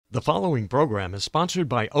The following program is sponsored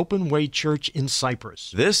by Open Way Church in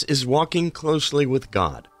Cyprus. This is Walking Closely with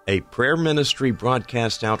God, a prayer ministry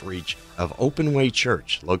broadcast outreach of Open Way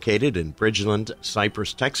Church located in Bridgeland,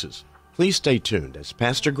 Cyprus, Texas. Please stay tuned as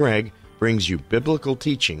Pastor Greg brings you biblical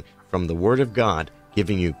teaching from the Word of God,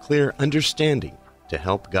 giving you clear understanding to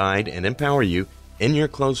help guide and empower you in your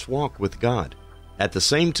close walk with God. At the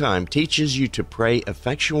same time, teaches you to pray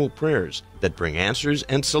effectual prayers that bring answers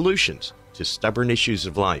and solutions to stubborn issues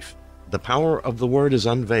of life. The power of the Word is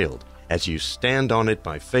unveiled. As you stand on it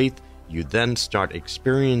by faith, you then start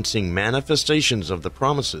experiencing manifestations of the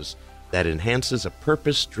promises that enhances a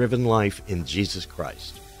purpose-driven life in Jesus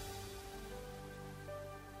Christ.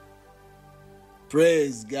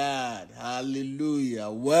 Praise God. Hallelujah.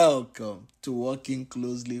 Welcome to Walking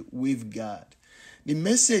Closely with God. The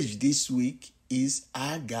message this week is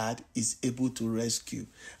our God is able to rescue.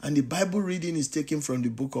 And the Bible reading is taken from the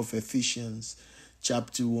book of Ephesians,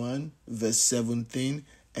 chapter 1, verse 17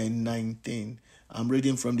 and 19. I'm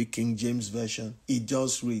reading from the King James Version. It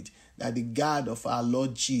does read that the God of our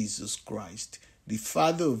Lord Jesus Christ, the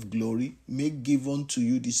Father of glory, may give unto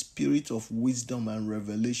you the spirit of wisdom and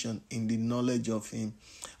revelation in the knowledge of him,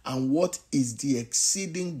 and what is the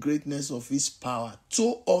exceeding greatness of his power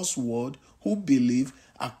to us who believe,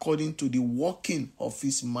 according to the working of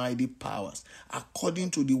his mighty powers.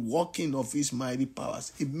 According to the working of his mighty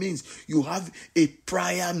powers. It means you have a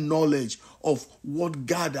prior knowledge of what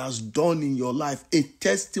God has done in your life, a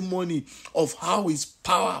testimony of how his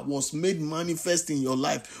power was made manifest in your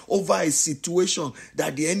life over a situation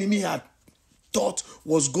that the enemy had thought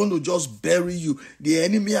was going to just bury you. The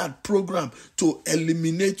enemy had programmed to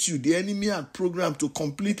eliminate you. The enemy had programmed to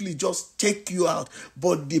completely just take you out.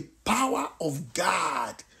 But the power of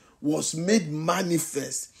God was made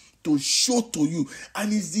manifest to show to you.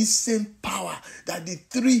 And it's this same power that the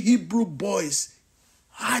three Hebrew boys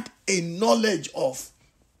had a knowledge of.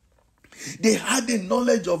 They had a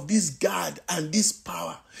knowledge of this God and this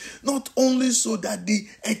power. Not only so that the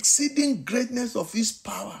exceeding greatness of his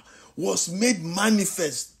power was made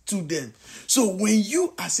manifest to them. So when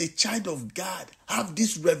you as a child of God have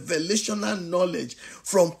this revelational knowledge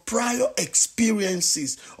from prior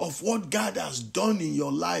experiences of what God has done in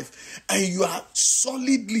your life, and you are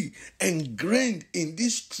solidly ingrained in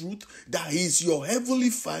this truth that he is your heavenly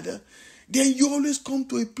Father, then you always come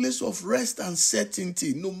to a place of rest and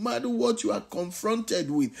certainty, no matter what you are confronted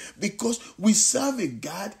with, because we serve a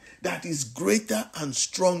God that is greater and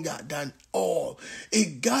stronger than all, a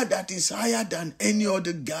God that is higher than any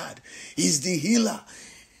other God. He's the healer.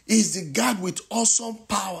 He's the God with awesome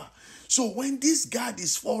power. So when this God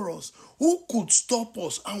is for us, who could stop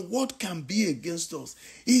us and what can be against us?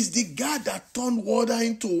 He's the God that turned water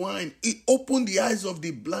into wine. He opened the eyes of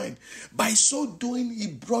the blind. By so doing, he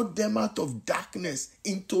brought them out of darkness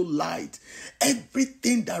into light.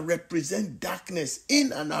 Everything that represents darkness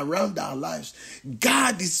in and around our lives,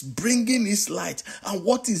 God is bringing his light. And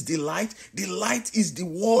what is the light? The light is the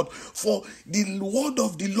word. For the word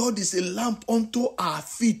of the Lord is a lamp unto our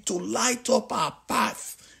feet to light up our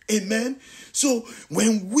path. Amen. So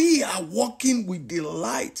when we are walking with the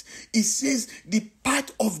light, it says the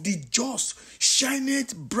path of the just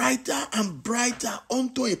shineth brighter and brighter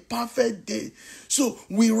unto a perfect day. So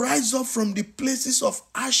we rise up from the places of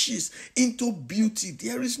ashes into beauty.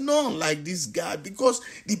 There is none like this God, because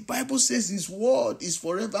the Bible says his word is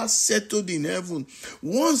forever settled in heaven.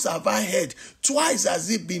 Once have I heard, twice has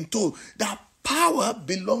it been told that power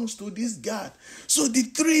belongs to this God. So the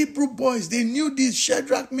three Hebrew boys, they knew this.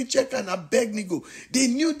 Shadrach, Meshach, and Abednego. They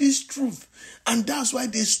knew this truth. And that's why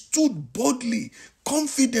they stood boldly,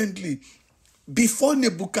 confidently before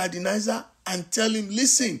Nebuchadnezzar and tell him,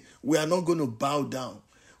 listen, we are not going to bow down.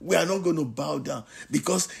 We are not going to bow down,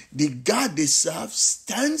 because the God they serve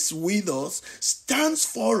stands with us, stands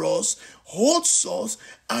for us, holds us,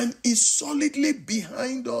 and is solidly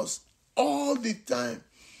behind us all the time.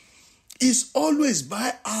 Is always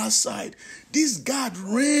by our side. This God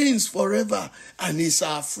reigns forever and is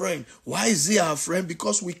our friend. Why is he our friend?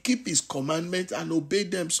 Because we keep his commandments and obey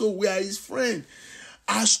them. So we are his friend.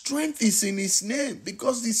 Our strength is in his name,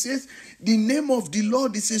 because he says the name of the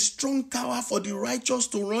Lord is a strong tower for the righteous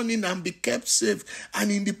to run in and be kept safe.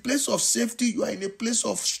 And in the place of safety, you are in a place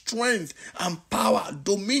of strength and power,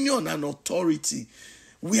 dominion and authority.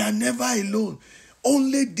 We are never alone.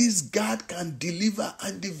 Only this God can deliver,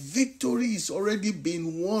 and the victory is already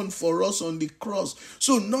been won for us on the cross.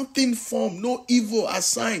 So nothing formed, no evil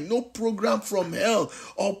assigned, no program from hell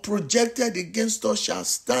or projected against us shall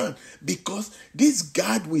stand, because this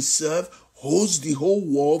God we serve holds the whole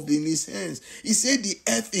world in his hands. He said, the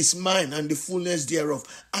earth is mine and the fullness thereof,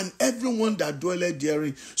 and everyone that dwelleth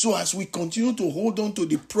therein. So as we continue to hold on to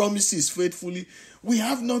the promises faithfully, we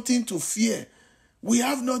have nothing to fear. We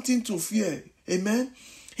have nothing to fear. Amen.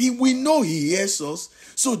 We know he hears us.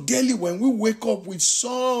 So daily when we wake up with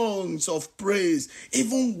songs of praise,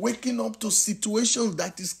 even waking up to situations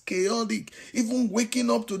that is chaotic, even waking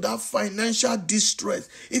up to that financial distress,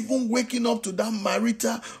 even waking up to that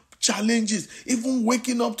marital challenges, even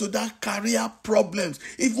waking up to that career problems,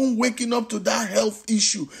 even waking up to that health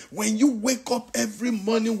issue. When you wake up every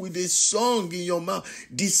morning with a song in your mouth,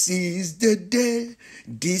 this is the day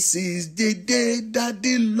that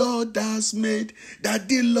the Lord has made,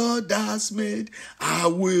 I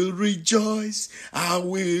will rejoice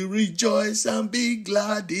and be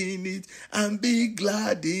glad in it,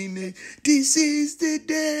 This is the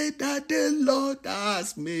day that the Lord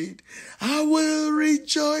has made, I will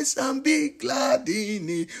rejoice and be glad in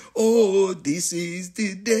it. Oh, this is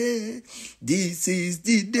the day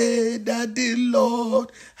that the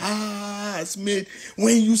Lord has made.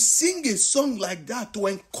 When you sing a song like that to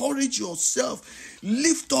encourage yourself,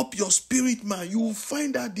 lift up your spirit, man, you will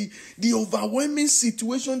find that the overwhelming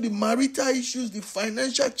situation, the marital issues, the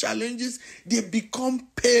financial challenges, they become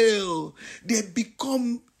pale. They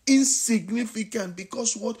become insignificant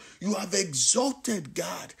because what? You have exalted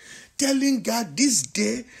God. Telling God this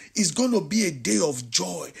day is going to be a day of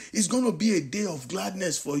joy. It's going to be a day of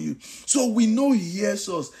gladness for you. So we know he hears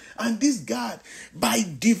us. And this God, by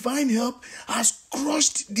divine help, has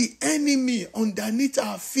crushed the enemy underneath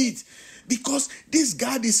our feet. Because this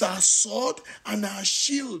God is our sword and our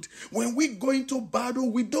shield. When we go into battle,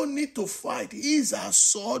 we don't need to fight. He is our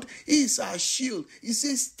sword. He is our shield. He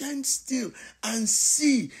says, stand still and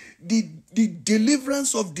see the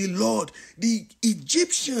deliverance of the Lord. The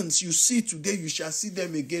Egyptians you see today, you shall see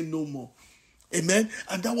them again no more. Amen.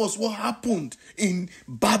 And that was what happened in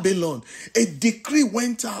Babylon. A decree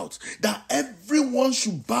went out that everyone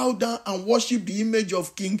should bow down and worship the image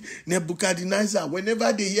of King Nebuchadnezzar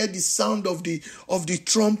whenever they hear the sound of the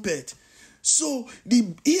trumpet. So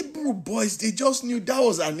the Hebrew boys, they just knew that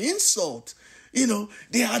was an insult. You know,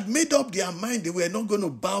 they had made up their mind they were not going to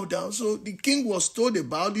bow down. So the king was told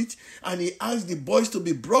about it and he asked the boys to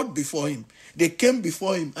be brought before him. They came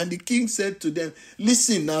before him and the king said to them,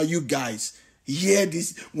 listen now, you guys. Hear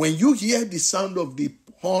this. When you hear the sound of the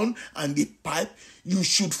horn and the pipe, you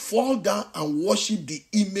should fall down and worship the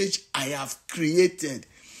image I have created.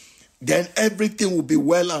 Then everything will be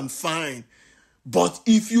well and fine. But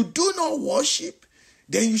if you do not worship,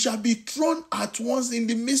 then you shall be thrown at once in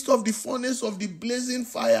the midst of the furnace of the blazing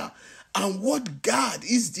fire. And what God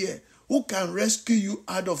is there who can rescue you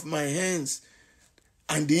out of my hands?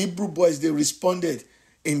 And the Hebrew boys, they responded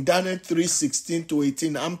in Daniel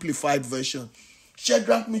 3:16-18, Amplified Version.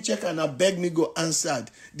 Shadrach, Meshach, and Abednego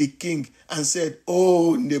answered the king and said,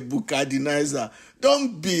 oh, Nebuchadnezzar,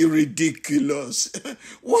 don't be ridiculous.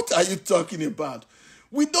 What are you talking about?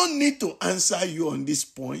 We don't need to answer you on this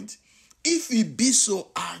point. If it be so,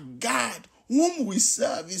 our God, whom we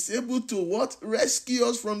serve, is able to what? Rescue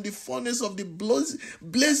us from the furnace of the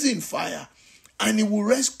blazing fire. And he will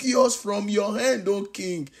rescue us from your hand, O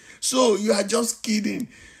king. So you are just kidding.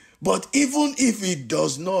 But even if it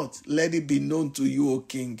does not, let it be known to you, O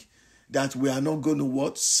king, that we are not going to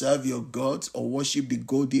what? Serve your gods or worship the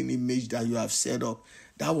golden image that you have set up.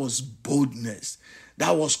 That was boldness.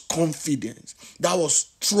 That was confidence. That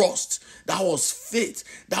was trust. That was faith.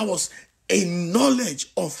 That was a knowledge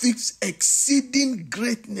of its exceeding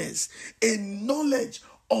greatness. A knowledge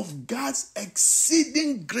of God's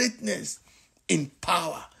exceeding greatness in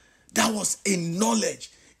power. That was a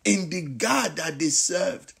knowledge in the God that they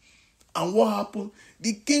served. And what happened?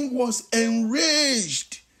 The king was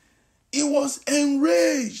enraged. He was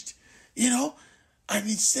enraged, and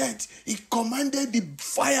he said, he commanded the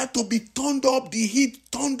fire to be turned up, the heat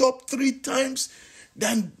turned up 3 times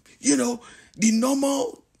than, the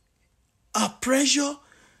normal pressure.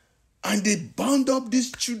 And they bound up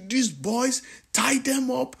these boys, tied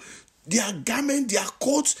them up, their garment, their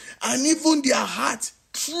coats, and even their hats,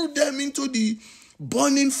 threw them into the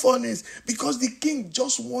burning furnace, because the king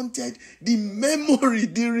just wanted the memory,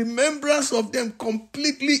 the remembrance of them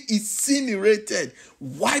completely incinerated,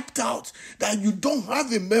 wiped out, that you don't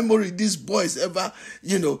have a memory these boys ever,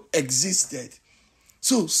 existed.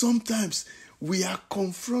 So sometimes we are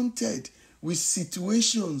confronted with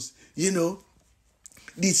situations,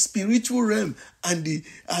 the spiritual realm and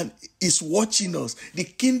is watching us. The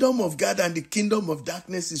kingdom of God and the kingdom of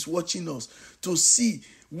darkness is watching us to see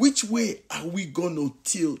which way are we going to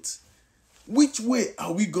tilt. Which way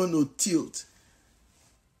are we going to tilt?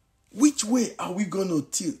 Which way are we going to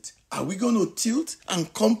tilt? Are we going to tilt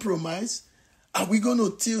and compromise? Are we going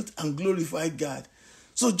to tilt and glorify God?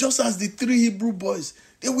 So just as the 3 Hebrew boys,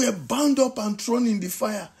 they were bound up and thrown in the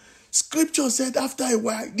fire. Scripture said after a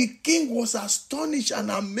while, the king was astonished and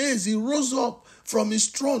amazed. He rose up from his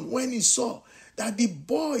throne when he saw that the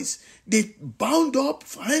boys, they bound up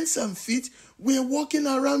hands and feet, were walking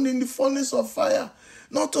around in the furnace of fire.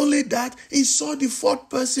 Not only that, he saw the 4th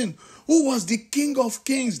person who was the King of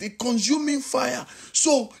Kings, the consuming fire.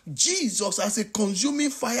 So Jesus, as a consuming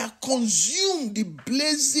fire, consumed the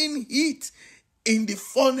blazing heat in the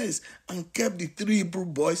furnace and kept the 3 Hebrew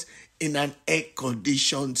boys in an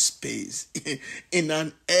air-conditioned space. In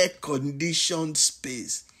an air-conditioned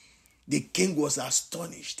space. The king was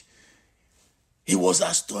astonished. He was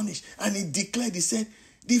astonished. And he declared, he said,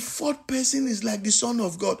 the 4th person is like the Son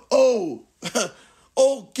of God. Oh,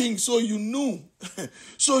 oh, king, so you knew.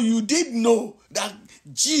 So you did know that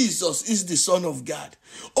Jesus is the Son of God.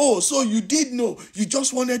 Oh, so you did know. You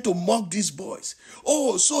just wanted to mock these boys.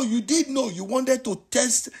 Oh, so you did know. You wanted to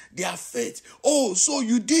test their faith. Oh, so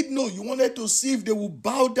you did know. You wanted to see if they will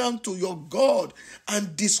bow down to your God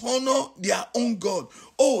and dishonor their own God.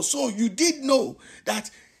 Oh, so you did know that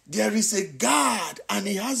there is a God and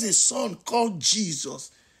he has a son called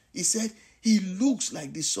Jesus. He said, he looks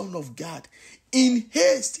like the Son of God. In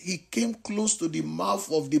haste, he came close to the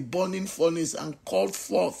mouth of the burning furnace and called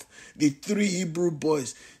forth the 3 Hebrew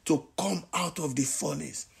boys to come out of the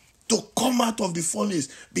furnace. To come out of the furnace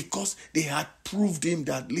because they had proved him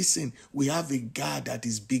that, listen, we have a God that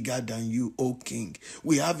is bigger than you, O king.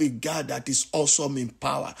 We have a God that is awesome in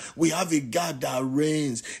power. We have a God that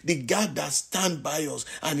reigns, the God that stands by us.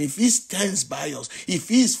 And if he stands by us, if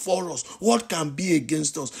he is for us, what can be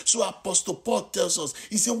against us? So Apostle Paul tells us,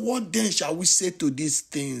 he said, what then shall we say to these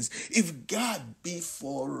things? If God be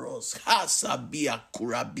for us,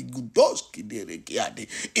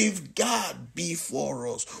 if God be for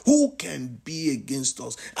us, who can be against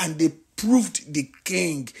us? And they proved the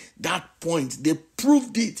king that point. They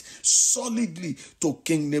proved it solidly to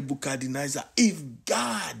King Nebuchadnezzar. If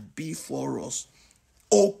God be for us,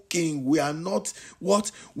 O king, we are not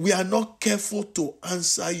careful to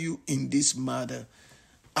answer you in this matter.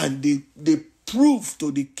 And they proved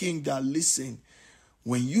to the king that, listen,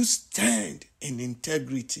 when you stand in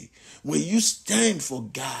integrity, when you stand for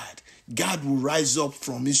God, God will rise up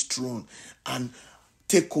from his throne and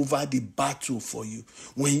take over the battle for you.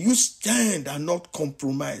 When you stand and not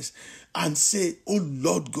compromise and say, oh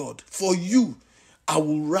Lord God, for you, I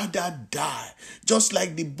will rather die. Just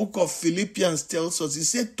like the book of Philippians tells us, he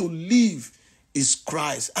said to live is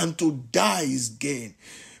Christ and to die is gain.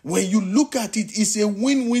 When you look at it, it's a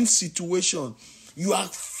win-win situation. You are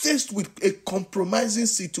faced with a compromising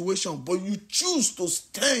situation, but you choose to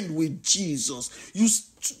stand with Jesus. You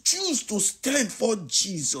choose to stand for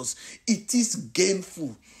Jesus. It is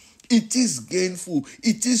gainful. It is gainful.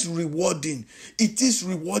 It is rewarding. It is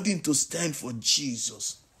rewarding to stand for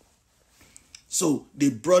Jesus. So they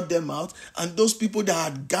brought them out, and those people that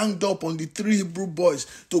had ganged up on the 3 Hebrew boys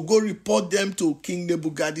to go report them to King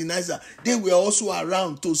Nebuchadnezzar, they were also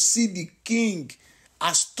around to see the king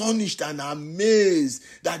astonished and amazed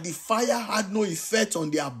that the fire had no effect on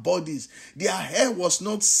their bodies. Their hair was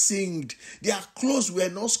not singed. Their clothes were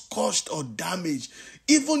not scorched or damaged.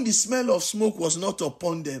 Even the smell of smoke was not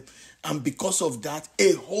upon them. And because of that,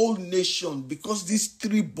 a whole nation, because these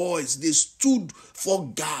 3 boys, they stood for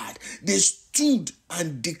God. They stood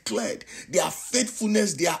and declared their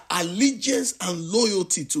faithfulness, their allegiance and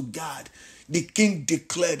loyalty to God. The king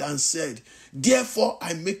declared and said, therefore,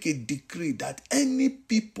 I make a decree that any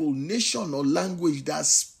people, nation, or language that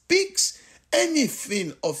speaks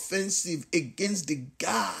anything offensive against the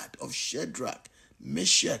God of Shadrach,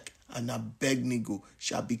 Meshach, and Abednego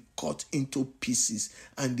shall be cut into pieces,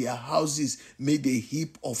 and their houses made a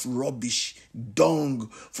heap of rubbish, dung,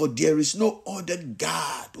 for there is no other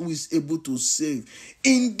God who is able to save.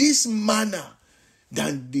 In this manner,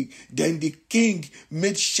 then the king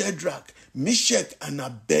made Shadrach, Meshach, and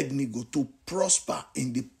Abednego to prosper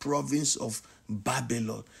in the province of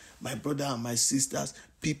Babylon. My brother and my sisters,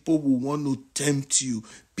 people will want to tempt you.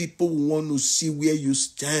 People will want to see where you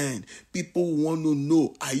stand. People will want to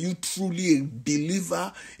know, are you truly a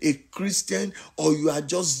believer, a Christian, or you are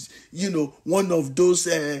just, one of those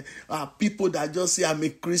people that just say, I'm a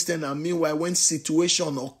Christian, and meanwhile, when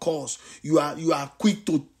situation occurs, you are quick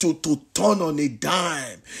to turn on a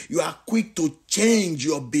dime. You are quick to change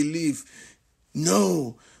your belief.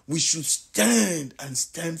 No, we should stand and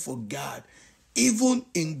stand for God, even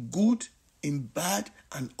in good in bad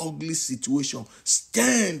and ugly situation.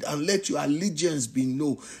 Stand and let your allegiance be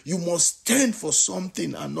known. You must stand for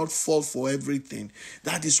something and not fall for everything.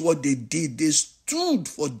 That is what they did. They stood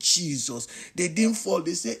for Jesus. They didn't fall.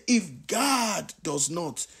 They said, if God does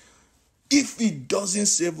not, if he doesn't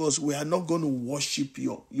save us, we are not going to worship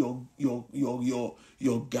your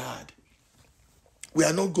God. We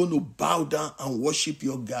are not going to bow down and worship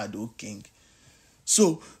your God, O King.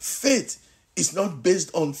 So faith is not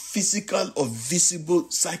based on physical or visible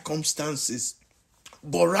circumstances,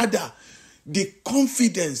 but rather the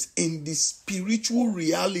confidence in the spiritual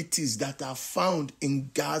realities that are found in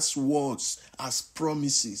God's words as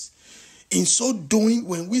promises. In so doing,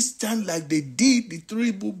 when we stand like they did, the three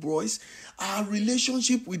Hebrew boys, our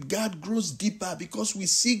relationship with God grows deeper because we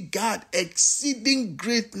see God exceeding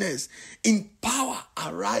greatness in power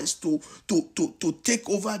arise to take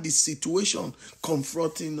over the situation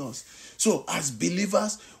confronting us. So as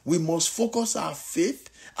believers, we must focus our faith,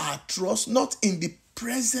 our trust, not in the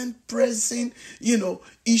present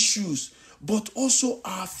issues, but also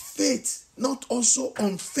our faith, not also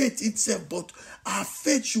on faith itself, but our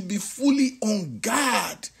faith should be fully on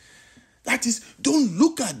God. That is, don't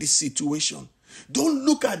look at the situation. Don't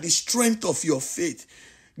look at the strength of your faith.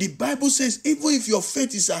 The Bible says, even if your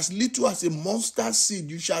faith is as little as a mustard seed,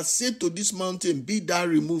 you shall say to this mountain, be thou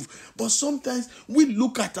removed. But sometimes we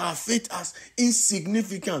look at our faith as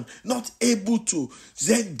insignificant, not able to.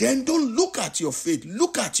 Then don't look at your faith.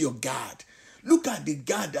 Look at your God. Look at the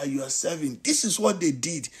God that you are serving. This is what they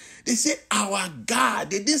did. They say, our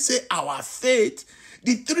God. They didn't say our faith.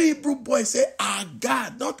 The three Hebrew boys say, our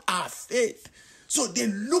God, not our faith. So they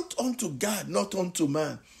looked unto God, not unto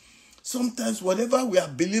man. Sometimes whatever we are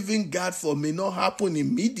believing God for may not happen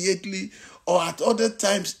immediately, or at other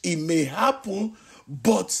times it may happen,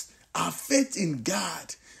 but our faith in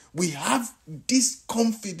God, we have this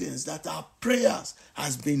confidence that our prayers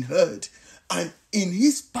has been heard. And in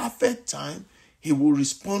his perfect time, he will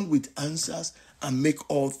respond with answers and make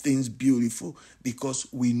all things beautiful because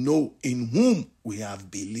we know in whom we have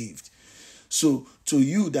believed. So to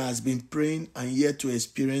you that has been praying and yet to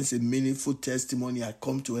experience a meaningful testimony, I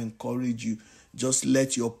come to encourage you. Just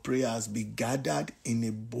let your prayers be gathered in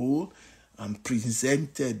a bowl and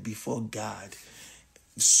presented before God.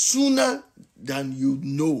 Sooner than you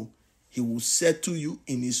know, he will settle you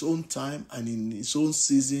in his own time and in his own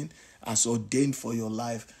season as ordained for your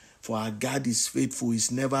life. For our God is faithful.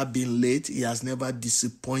 He's never been late. He has never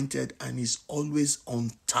disappointed, and he's always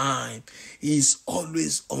on time. He is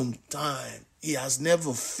always on time. He has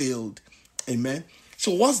never failed. Amen.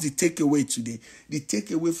 So what's the takeaway today? The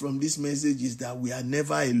takeaway from this message is that we are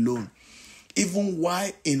never alone. Even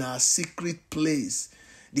while in our secret place,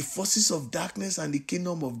 the forces of darkness and the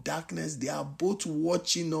kingdom of darkness, they are both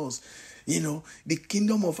watching us. The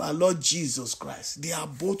kingdom of our Lord Jesus Christ, they are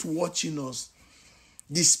both watching us.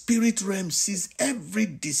 The spirit realm sees every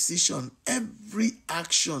decision, every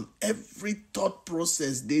action, every thought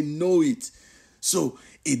process. They know it. So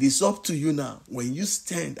it is up to you now. When you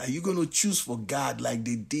stand, are you going to choose for God like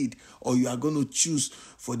they did? Or you are going to choose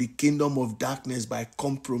for the kingdom of darkness by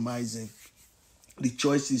compromising? The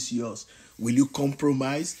choice is yours. Will you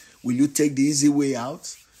compromise? Will you take the easy way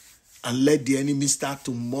out and let the enemy start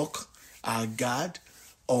to mock our God?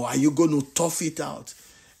 Or are you going to tough it out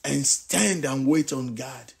and stand and wait on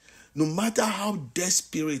God? No matter how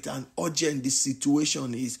desperate and urgent the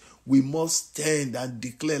situation is, we must stand and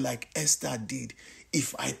declare like Esther did.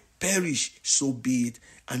 If I perish, so be it.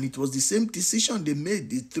 And it was the same decision they made,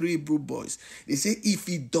 the three Hebrew boys. They say, if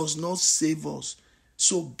he does not save us,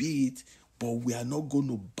 so be it. But we are not going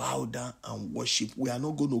to bow down and worship. We are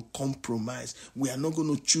not going to compromise. We are not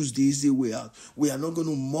going to choose the easy way out. We are not going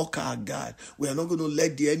to mock our God. We are not going to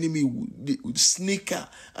let the enemy sneaker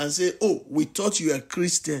and say, oh, we thought you were a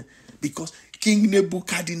Christian. Because King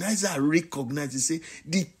Nebuchadnezzar recognized, he said,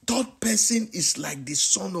 the third person is like the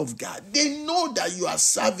Son of God. They know that you are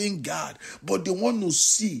serving God, but they want to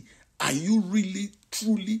see, are you really,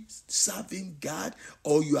 truly serving God?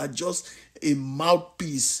 Or you are just a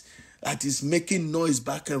mouthpiece that is making noise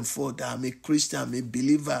back and forth. I'm a Christian, I'm a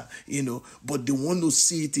believer, but they want to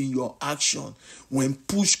see it in your action. When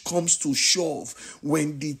push comes to shove,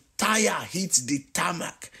 when the tire hits the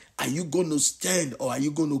tarmac, are you going to stand or are you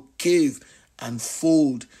going to cave and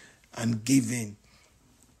fold and give in?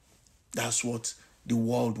 That's what the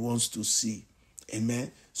world wants to see.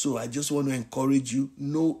 Amen. So I just want to encourage you,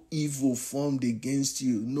 no evil formed against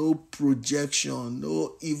you, no projection,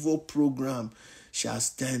 no evil program shall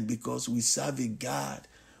stand, because we serve a God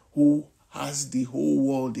who has the whole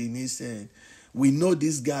world in his hand. We know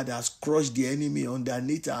this God has crushed the enemy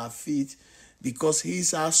underneath our feet. because he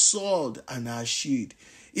is our sword and our shield.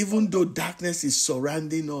 Even though darkness is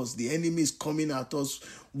surrounding us, the enemy is coming at us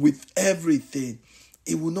with everything,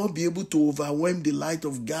 it will not be able to overwhelm the light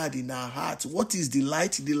of God in our hearts. What is the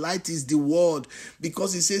light? The light is the word,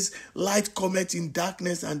 because it says, light cometh in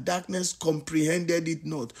darkness, and darkness comprehended it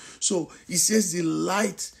not. So it says the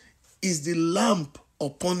light is the lamp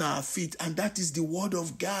upon our feet, and that is the word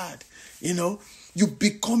of God. You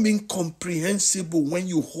become incomprehensible when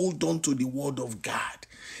you hold on to the word of God.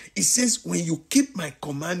 It says, when you keep my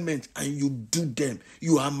commandments and you do them,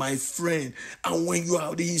 you are my friend. And when you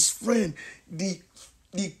are his friend, the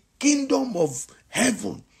kingdom of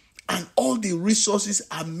heaven and all the resources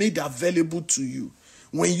are made available to you.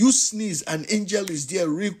 When you sneeze, an angel is there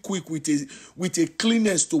real quick with a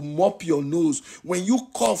cleaners to mop your nose. When you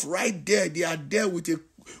cough, right there, they are there with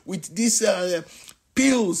these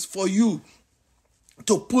pills for you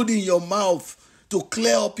to put in your mouth to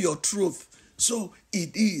clear up your throat. So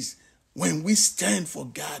it is when we stand for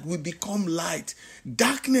God, we become light.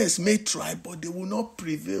 Darkness may try, but they will not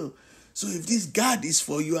prevail. So if this God is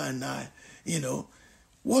for you and I,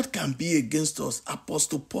 what can be against us?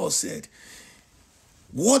 Apostle Paul said,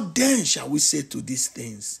 what then shall we say to these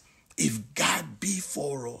things? If God be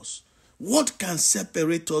for us, what can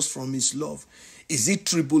separate us from his love? Is it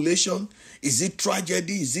tribulation? Is it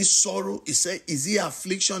tragedy? Is it sorrow? Is it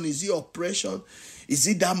affliction? Is it oppression? Is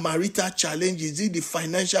it that marital challenge? Is it the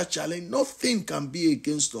financial challenge? Nothing can be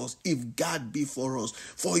against us if God be for us.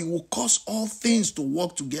 For he will cause all things to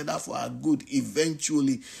work together for our good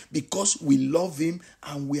eventually, because we love him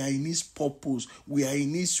and we are in his purpose. We are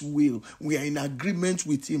in his will. We are in agreement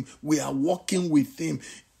with him. We are working with him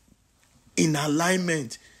in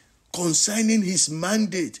alignment concerning his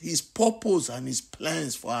mandate, his purpose, and his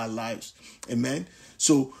plans for our lives. Amen.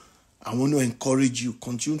 So I want to encourage you,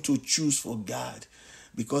 continue to choose for God,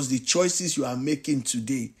 because the choices you are making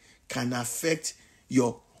today can affect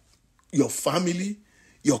your family,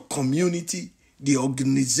 your community, the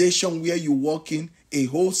organization where you work in, a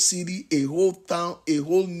whole city, a whole town, a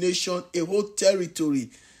whole nation, a whole territory.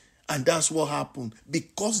 And that's what happened.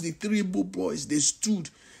 Because the three Hebrew boys, they stood,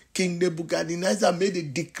 King Nebuchadnezzar made a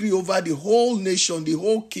decree over the whole nation, the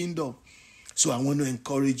whole kingdom. So I want to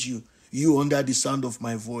encourage you, under the sound of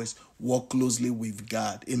my voice, walk closely with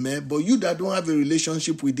God. Amen. But you that don't have a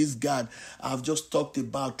relationship with this God I've just talked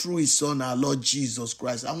about through his son, our Lord Jesus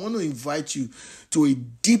Christ, I want to invite you to a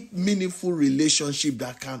deep, meaningful relationship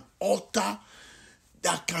that can alter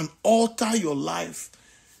your life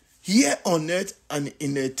here on earth and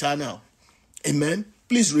in eternal. Amen.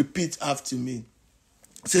 Please repeat after me.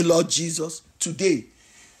 Say, Lord Jesus, today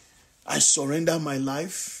I surrender my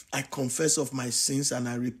life. I confess of my sins and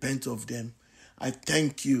I repent of them. I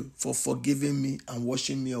thank you for forgiving me and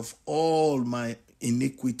washing me of all my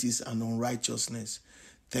iniquities and unrighteousness.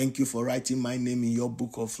 Thank you for writing my name in your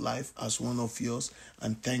book of life as one of yours.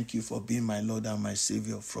 And thank you for being my Lord and my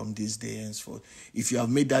Savior from this day henceforth. If you have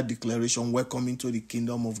made that declaration, welcome into the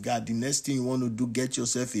kingdom of God. The next thing you want to do, get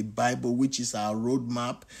yourself a Bible, which is our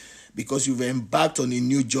roadmap, because you've embarked on a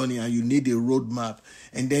new journey and you need a roadmap.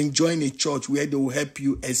 And then join a church where they will help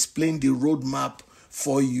you explain the roadmap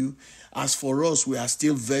for you. As for us, we are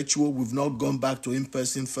still virtual. We've not gone back to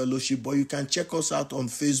in-person fellowship, but you can check us out on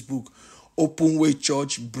Facebook, Open Way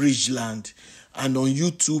Church Bridgeland, and on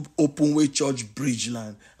YouTube, Open Way Church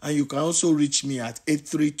Bridgeland. And you can also reach me at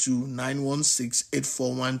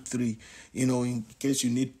 832-916-8413. In case you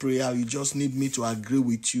need prayer, you just need me to agree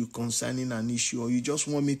with you concerning an issue, or you just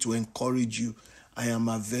want me to encourage you, I am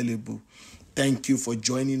available. Thank you for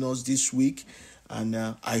joining us this week. And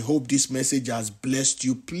I hope this message has blessed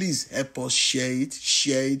you. Please help us share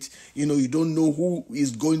it. You don't know who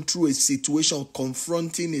is going through a situation,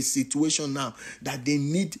 confronting a situation now, that they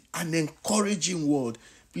need an encouraging word.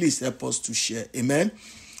 Please help us to share. Amen.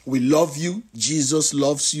 We love you. Jesus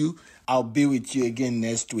loves you. I'll be with you again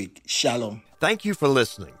next week. Shalom. Thank you for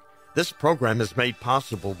listening. This program is made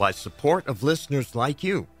possible by support of listeners like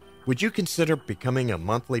you. Would you consider becoming a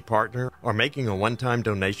monthly partner or making a one-time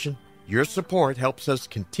donation? Your support helps us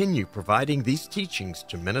continue providing these teachings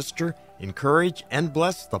to minister, encourage, and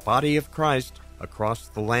bless the body of Christ across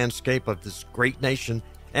the landscape of this great nation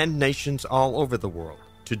and nations all over the world.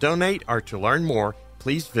 To donate or to learn more,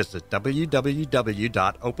 please visit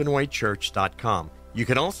www.openwaychurch.com. You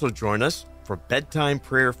can also join us for bedtime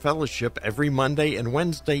prayer fellowship every Monday and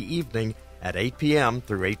Wednesday evening at 8 p.m.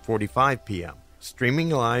 through 8:45 p.m., streaming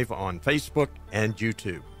live on Facebook and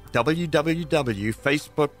YouTube.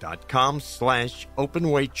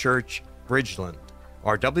 www.facebook.com/openwaychurchbridgeland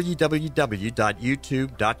or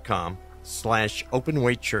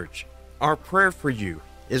www.youtube.com/openwaychurch. Our prayer for you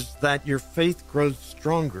is that your faith grows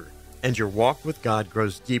stronger and your walk with God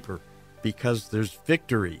grows deeper because there's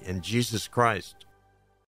victory in Jesus Christ.